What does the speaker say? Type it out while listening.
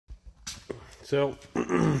So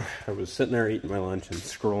I was sitting there eating my lunch and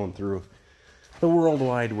scrolling through the World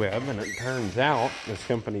Wide Web, and it turns out this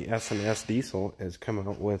company sdiesel has come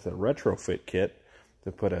out with a retrofit kit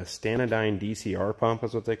to put a Stanadyne DCR pump,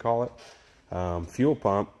 is what they call it, fuel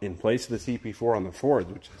pump in place of the CP4 on the Fords,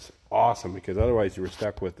 which is awesome because otherwise you were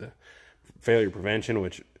stuck with the failure prevention,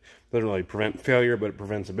 which doesn't really prevent failure, but it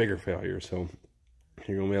prevents a bigger failure. So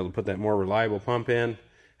you're going to be able to put that more reliable pump in,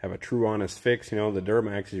 have a true honest fix. You know, the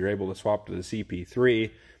Duramaxes you're able to swap to the CP3,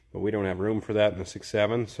 but we don't have room for that in the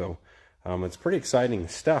 6.7. So it's pretty exciting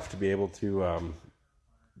stuff to be able to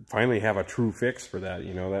finally have a true fix for that.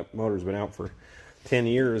 You know, that motor's been out for 10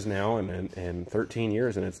 years now and 13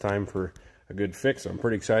 years, and it's time for a good fix. So I'm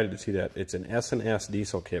pretty excited to see that. It's an S&S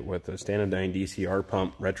diesel kit with a Stanadyne DCR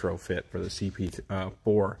pump retrofit for the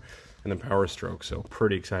CP4 and the Powerstroke. So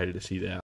pretty excited to see that.